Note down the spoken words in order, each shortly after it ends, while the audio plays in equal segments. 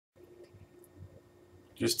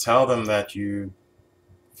Just tell them that you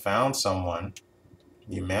found someone,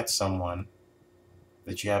 you met someone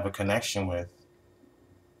that you have a connection with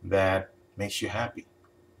that makes you happy.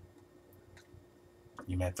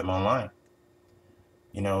 You met them online.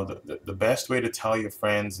 You know, the best way to tell your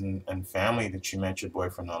friends and family that you met your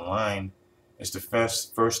boyfriend online is to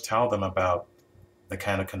first tell them about the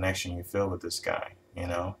kind of connection you feel with this guy, you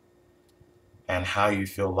know, and how you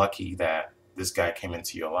feel lucky that this guy came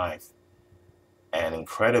into your life. And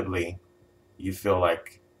incredibly, you feel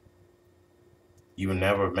like you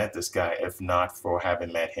never met this guy if not for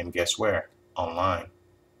having met him, guess where? Online.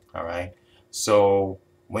 All right. So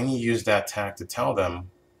when you use that tact to tell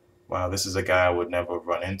them, wow, this is a guy I would never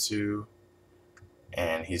run into,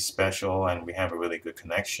 and he's special, and we have a really good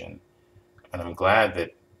connection, and I'm glad that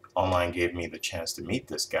online gave me the chance to meet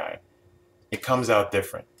this guy, it comes out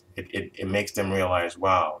different. It makes them realize,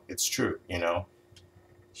 wow, it's true, you know?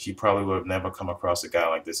 She probably would have never come across a guy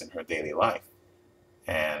like this in her daily life.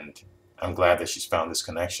 And I'm glad that she's found this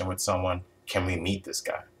connection with someone. Can we meet this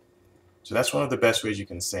guy? So that's one of the best ways you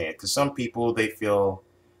can say it. Because some people, they feel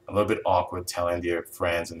a little bit awkward telling their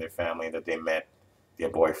friends and their family that they met their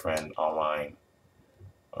boyfriend online,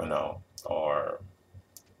 or no, or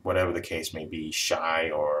whatever the case may be, shy,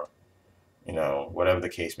 or, you know, whatever the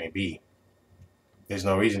case may be. There's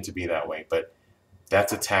no reason to be that way, but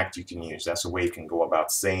that's a tact you can use. That's a way you can go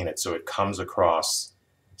about saying it so it comes across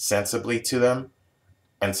sensibly to them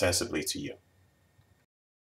and sensibly to you.